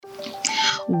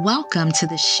Welcome to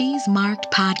the She's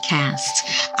Marked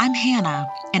podcast. I'm Hannah,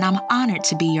 and I'm honored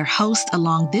to be your host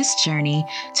along this journey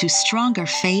to stronger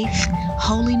faith,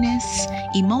 holiness,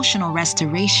 emotional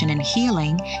restoration and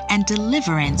healing, and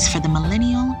deliverance for the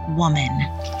millennial woman.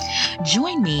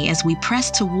 Join me as we press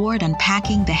toward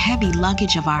unpacking the heavy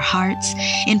luggage of our hearts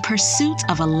in pursuit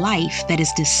of a life that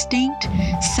is distinct,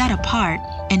 set apart,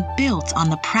 and built on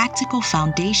the practical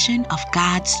foundation of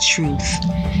God's truth.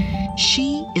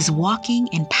 She is walking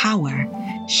in power.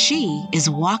 She is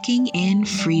walking in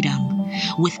freedom.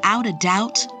 Without a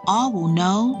doubt, all will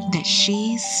know that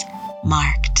she's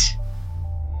marked.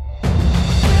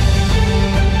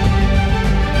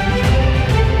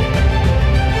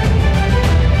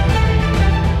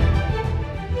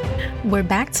 We're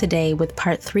back today with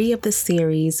part 3 of the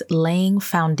series, Laying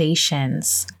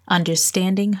Foundations,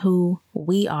 Understanding Who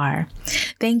We Are.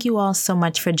 Thank you all so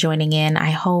much for joining in. I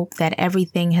hope that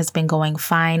everything has been going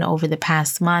fine over the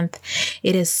past month.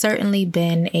 It has certainly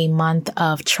been a month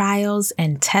of trials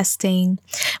and testing,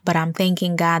 but I'm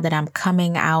thanking God that I'm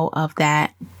coming out of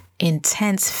that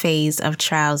intense phase of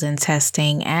trials and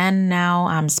testing. And now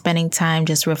I'm spending time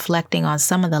just reflecting on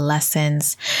some of the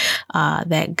lessons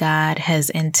that God has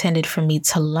intended for me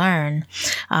to learn.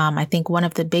 I think one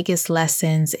of the biggest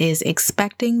lessons is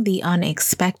expecting the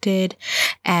unexpected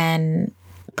and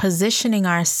positioning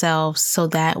ourselves so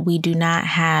that we do not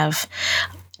have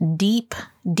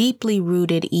deeply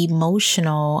rooted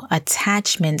emotional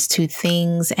attachments to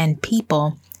things and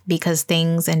people, because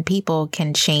things and people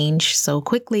can change so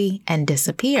quickly and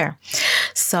disappear.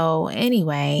 So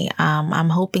anyway, I'm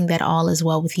hoping that all is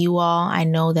well with you all. I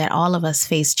know that all of us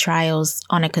face trials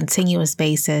on a continuous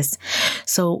basis.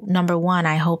 So number one,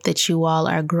 I hope that you all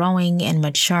are growing and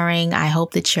maturing. I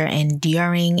hope that you're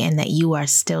enduring and that you are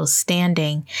still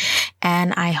standing.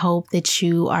 And I hope that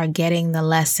you are getting the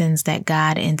lessons that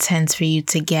God intends for you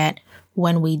to get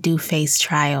when we do face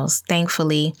trials.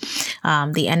 Thankfully,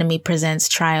 the enemy presents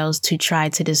trials to try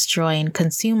to destroy and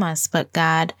consume us, but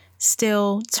God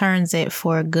still turns it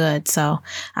for good. So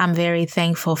I'm very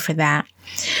thankful for that.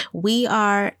 We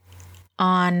are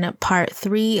on part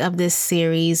 3 of this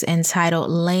series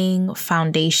entitled Laying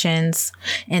Foundations.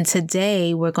 And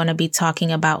today we're going to be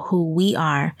talking about who we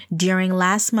are. During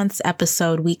last month's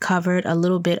episode, we covered a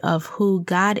little bit of who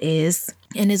God is.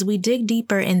 And as we dig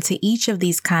deeper into each of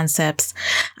these concepts,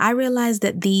 I realize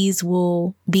that these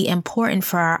will be important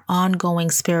for our ongoing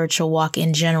spiritual walk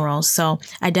in general. So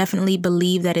I definitely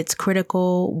believe that it's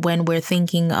critical when we're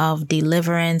thinking of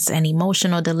deliverance and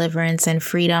emotional deliverance and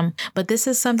freedom. But this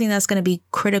is something that's going to be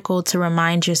critical to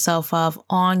remind yourself of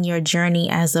on your journey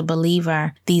as a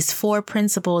believer. These 4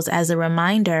 principles, as a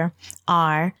reminder,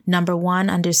 are: number 1,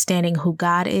 understanding who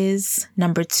God is;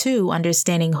 number 2,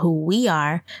 understanding who we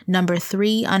are; number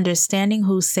 3, understanding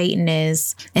who Satan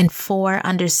is; and 4,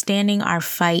 understanding our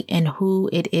fight and who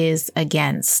it is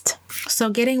against. So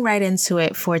getting right into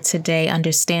it for today,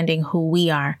 understanding who we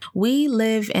are. We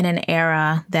live in an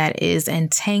era that is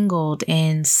entangled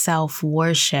in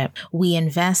self-worship. We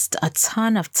invest a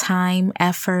ton of time,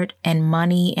 effort, and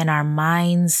money in our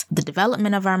minds, the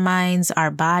development of our minds, our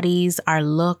bodies, our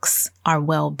looks, our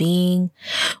well-being.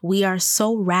 We are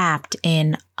so wrapped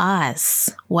in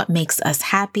us, what makes us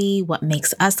happy, what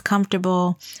makes us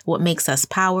comfortable, what makes us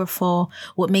powerful,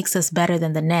 what makes us better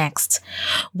than the next.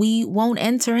 We won't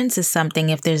enter into something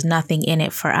if there's nothing in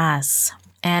it for us.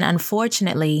 And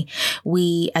unfortunately,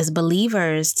 we as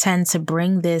believers tend to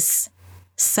bring this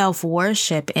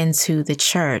self-worship into the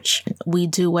church. We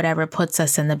do whatever puts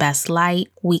us in the best light.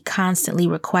 We constantly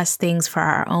request things for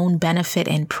our own benefit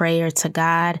in prayer to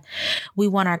God. We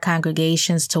want our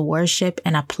congregations to worship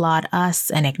and applaud us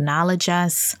and acknowledge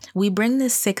us. We bring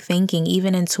this sick thinking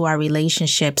even into our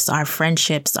relationships, our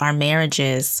friendships, our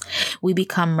marriages. We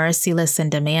become merciless and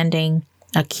demanding,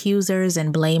 accusers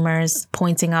and blamers,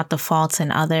 pointing out the faults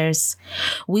in others.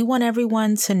 We want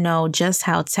everyone to know just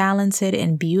how talented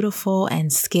and beautiful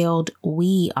and skilled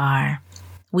we are.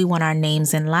 We want our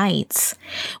names in lights.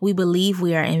 We believe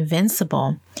we are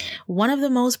invincible. One of the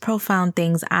most profound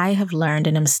things I have learned,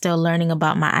 and I'm still learning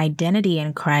about my identity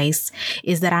in Christ,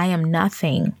 is that I am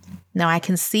nothing. Now, I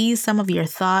can see some of your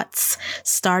thoughts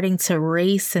starting to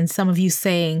race and some of you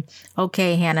saying,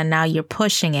 okay, Hannah, now you're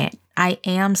pushing it. I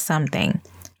am something.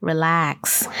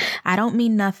 Relax. I don't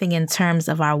mean nothing in terms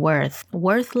of our worth.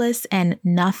 Worthless and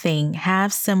nothing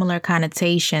have similar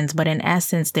connotations, but in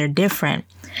essence, they're different.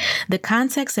 The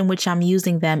context in which I'm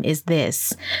using them is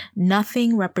this: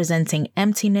 nothing representing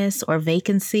emptiness or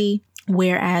vacancy,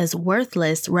 whereas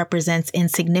worthless represents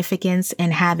insignificance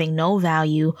and having no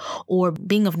value or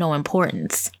being of no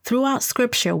importance. Throughout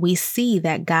Scripture, we see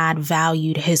that God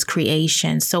valued his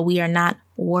creation, so we are not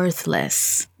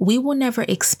worthless. We will never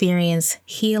experience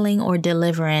healing or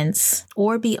deliverance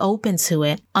or be open to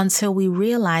it until we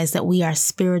realize that we are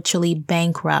spiritually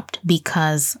bankrupt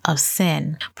because of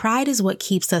sin. Pride is what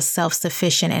keeps us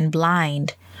self-sufficient and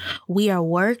blind. We are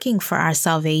working for our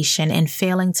salvation and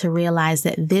failing to realize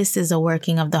that this is a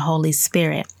working of the Holy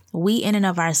Spirit. We in and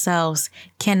of ourselves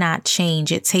cannot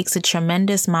change. It takes a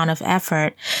tremendous amount of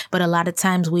effort, but a lot of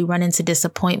times we run into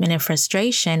disappointment and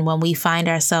frustration when we find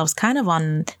ourselves kind of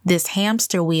on this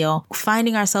hamster wheel,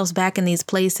 finding ourselves back in these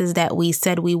places that we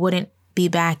said we wouldn't be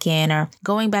back in, or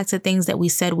going back to things that we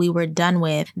said we were done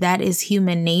with. That is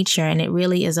human nature, and it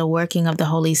really is a working of the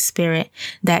Holy Spirit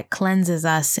that cleanses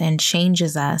us and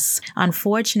changes us.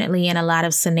 Unfortunately, in a lot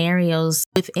of scenarios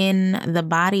within the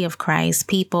body of Christ,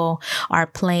 people are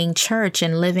playing church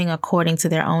and living according to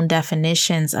their own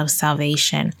definitions of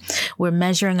salvation. We're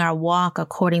measuring our walk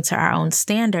according to our own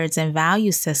standards and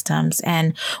value systems,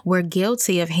 and we're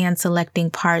guilty of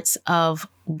hand-selecting parts of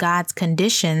God's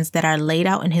conditions that are laid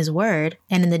out in his word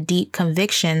and in the deep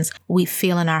convictions we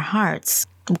feel in our hearts,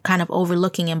 kind of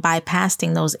overlooking and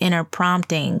bypassing those inner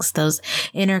promptings, those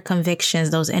inner convictions,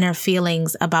 those inner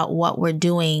feelings about what we're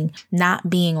doing not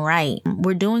being right.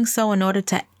 We're doing so in order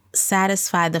to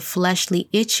satisfy the fleshly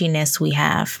itchiness we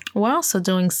have. We're also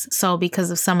doing so because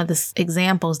of some of the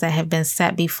examples that have been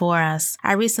set before us.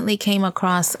 I recently came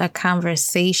across a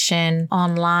conversation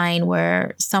online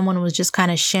where someone was just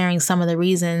kind of sharing some of the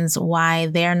reasons why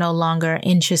they're no longer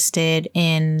interested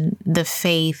in the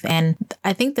faith. And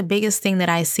I think the biggest thing that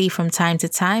I see from time to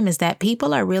time is that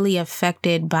people are really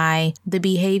affected by the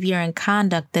behavior and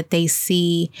conduct that they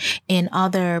see in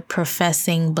other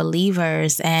professing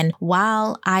believers. And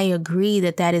while I agree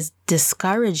that that is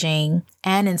discouraging,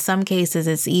 and in some cases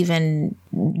it's even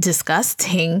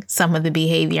disgusting, some of the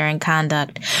behavior and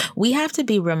conduct, we have to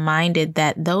be reminded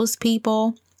that those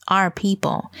people are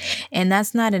people. And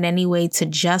that's not in any way to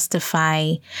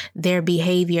justify their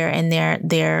behavior and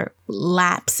their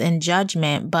lapse in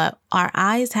judgment, but our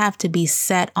eyes have to be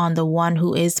set on the one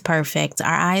who is perfect.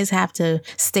 Our eyes have to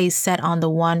stay set on the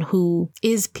one who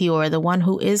is pure, the one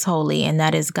who is holy, and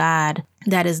that is God.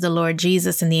 That is the Lord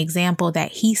Jesus, and the example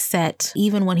that he set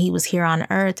even when he was here on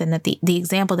earth, and that the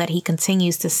example that he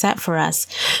continues to set for us.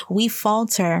 We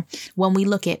falter when we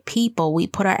look at people. We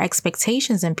put our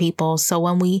expectations in people. So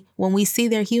when we see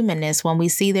their humanness, when we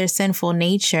see their sinful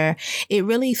nature, it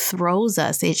really throws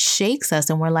us. It shakes us,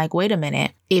 and we're like, wait a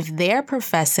minute, if they're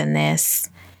professing this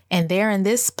and they're in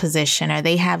this position or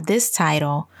they have this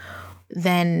title,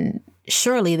 then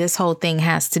surely this whole thing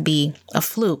has to be a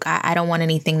fluke. I don't want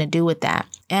anything to do with that.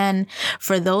 And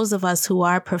for those of us who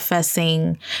are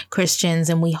professing Christians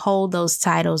and we hold those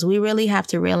titles, we really have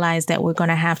to realize that we're going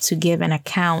to have to give an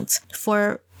account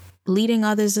for leading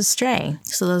others astray.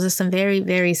 So those are some very,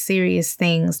 very serious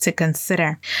things to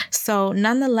consider. So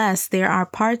nonetheless, there are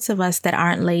parts of us that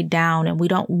aren't laid down, and we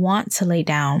don't want to lay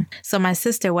down. So my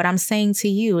sister, what I'm saying to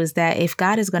you is that if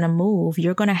God is going to move,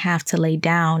 you're going to have to lay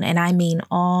down. And I mean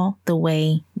all the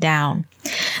way down.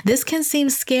 This can seem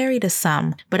scary to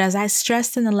some, but as I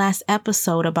stressed in the last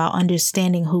episode about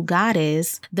understanding who God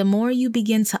is, the more you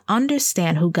begin to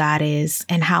understand who God is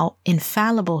and how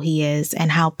infallible he is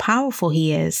and how powerful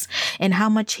he is and how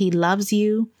much he loves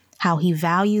you, how he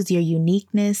values your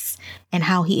uniqueness, and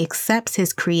how he accepts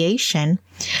his creation,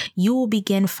 you will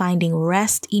begin finding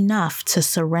rest enough to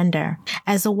surrender.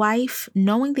 As a wife,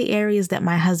 knowing the areas that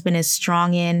my husband is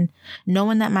strong in,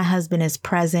 knowing that my husband is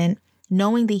present,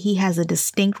 knowing that he has a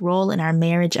distinct role in our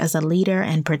marriage as a leader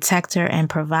and protector and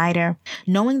provider,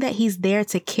 knowing that he's there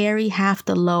to carry half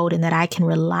the load and that I can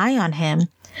rely on him,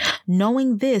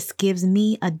 knowing this gives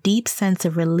me a deep sense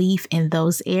of relief in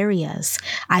those areas.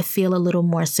 I feel a little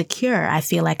more secure. I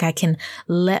feel like I can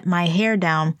let my hair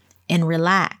down and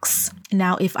relax.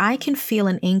 Now, if I can feel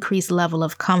an increased level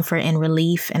of comfort and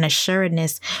relief and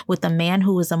assuredness with a man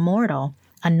who is immortal,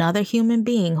 another human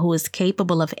being who is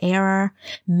capable of error,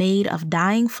 made of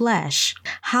dying flesh,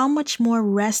 how much more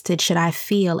rested should I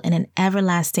feel in an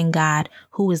everlasting God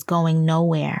who is going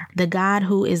nowhere? The God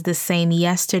who is the same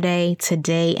yesterday,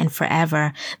 today, and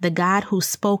forever. The God who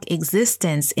spoke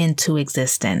existence into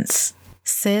existence.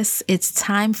 Sis, it's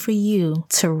time for you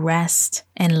to rest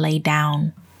and lay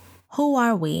down. Who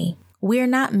are we? We're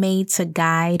not made to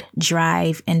guide,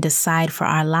 drive, and decide for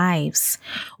our lives.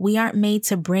 We aren't made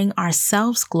to bring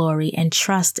ourselves glory and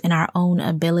trust in our own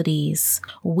abilities.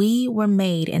 We were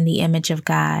made in the image of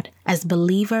God. As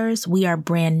believers, we are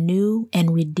brand new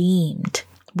and redeemed.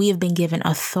 We have been given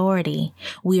authority.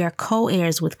 We are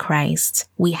co-heirs with Christ.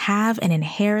 We have an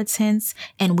inheritance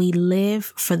and we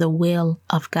live for the will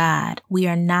of God. We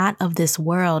are not of this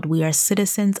world. We are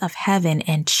citizens of heaven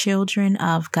and children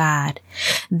of God.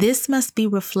 This must be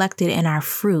reflected in our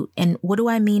fruit. And what do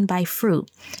I mean by fruit?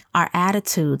 Our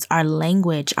attitudes, our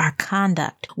language, our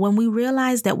conduct. When we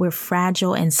realize that we're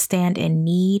fragile and stand in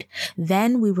need,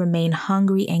 then we remain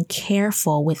hungry and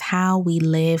careful with how we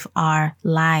live our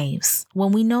lives.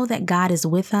 When we know that God is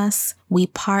with us, we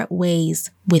part ways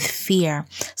with fear.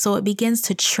 So it begins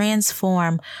to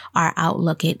transform our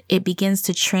outlook. It begins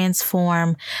to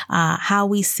transform how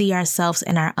we see ourselves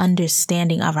and our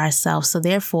understanding of ourselves. So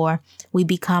therefore, we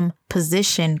become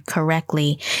positioned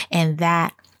correctly. And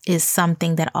that is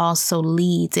something that also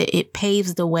leads, it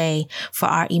paves the way for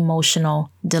our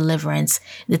emotional deliverance.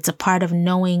 It's a part of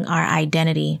knowing our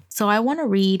identity. So I want to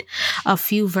read a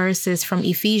few verses from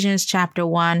Ephesians chapter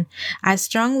 1. I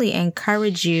strongly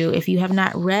encourage you, if you have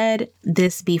not read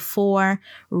this before,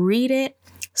 read it.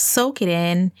 Soak it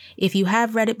in. If you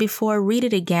have read it before, read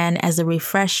it again as a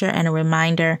refresher and a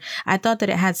reminder. I thought that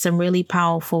it had some really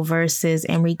powerful verses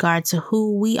in regard to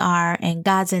who we are and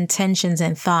God's intentions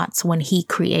and thoughts when He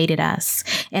created us.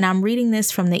 And I'm reading this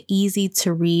from the easy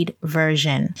to read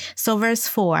version. So verse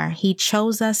 4, He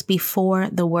chose us before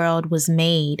the world was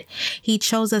made. He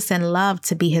chose us in love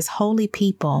to be His holy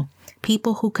people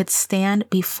who could stand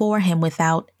before Him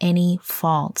without any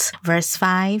fault. Verse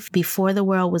 5, before the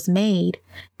world was made,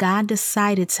 God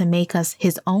decided to make us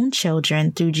His own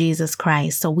children through Jesus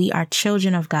Christ. So we are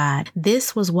children of God.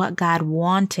 This was what God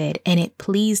wanted, and it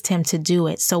pleased Him to do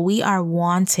it. So we are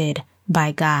wanted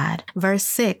by God. Verse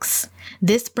 6,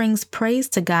 this brings praise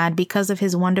to God because of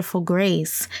His wonderful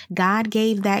grace. God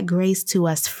gave that grace to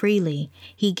us freely.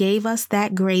 He gave us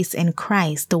that grace in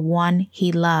Christ, the one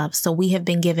He loves. So we have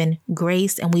been given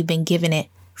grace and we've been given it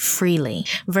freely.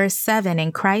 Verse 7,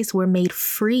 in Christ we're made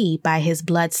free by His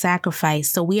blood sacrifice.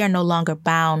 So we are no longer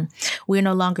bound. We are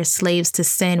no longer slaves to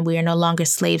sin. We are no longer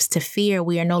slaves to fear.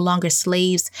 We are no longer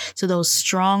slaves to those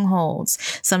strongholds.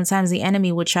 Sometimes the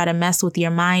enemy will try to mess with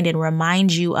your mind and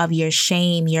remind you of your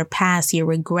shame, your past, your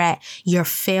regret, your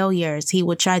failures. He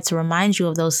will try to remind you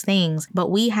of those things. But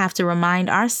we have to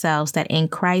remind ourselves that in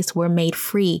Christ we're made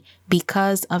free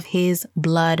because of His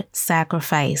blood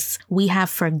sacrifice. We have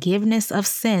forgiveness of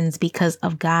sins because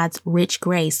of God's rich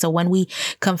grace. So when we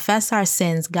confess our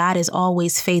sins, God is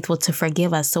always faithful to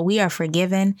forgive us. So we are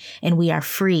forgiven and we are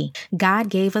free. God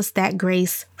gave us that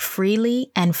grace freely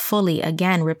and fully.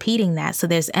 Again, repeating that. So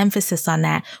there's emphasis on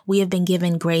that. We have been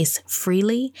given grace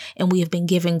freely and we have been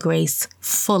given grace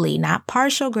fully. Not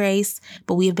partial grace,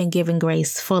 but we have been given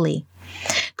grace fully.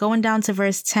 Going down to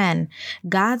verse 10,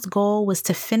 God's goal was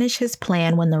to finish His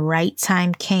plan when the right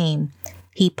time came.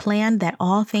 He planned that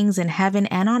all things in heaven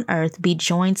and on earth be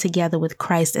joined together with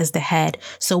Christ as the head.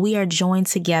 So we are joined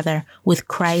together with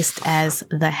Christ as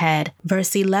the head.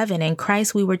 Verse 11, in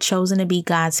Christ we were chosen to be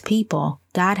God's people.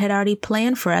 God had already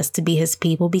planned for us to be His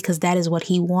people because that is what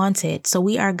He wanted. So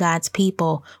we are God's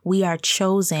people. We are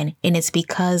chosen, and it's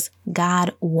because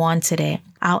God wanted it.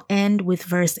 I'll end with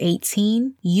verse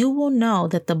 18. You will know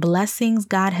that the blessings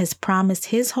God has promised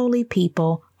His holy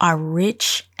people are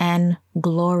rich and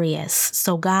glorious.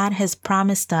 So God has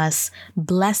promised us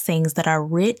blessings that are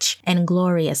rich and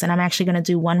glorious. And I'm actually going to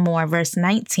do one more, verse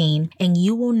 19. And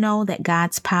you will know that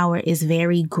God's power is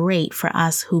very great for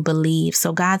us who believe.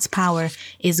 So God's power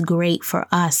is great for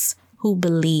us who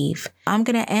believe. I'm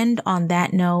going to end on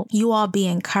that note. You all be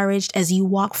encouraged as you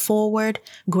walk forward.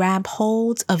 Grab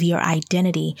hold of your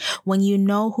identity. When you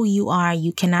know who you are,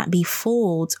 you cannot be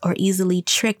fooled or easily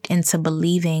tricked into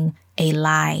believing a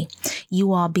lie.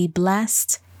 You all be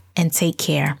blessed and take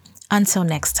care. Until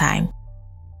next time.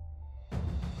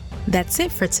 That's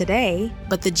it for today,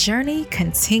 but the journey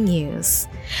continues.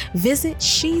 Visit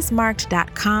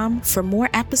shesmarked.com for more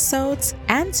episodes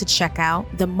and to check out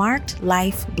the Marked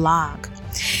Life blog.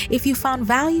 If you found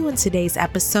value in today's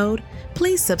episode,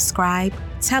 please subscribe,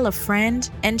 tell a friend,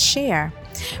 and share.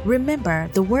 Remember,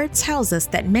 the word tells us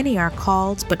that many are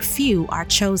called, but few are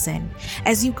chosen.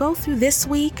 As you go through this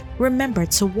week, remember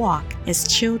to walk as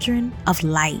children of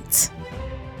light.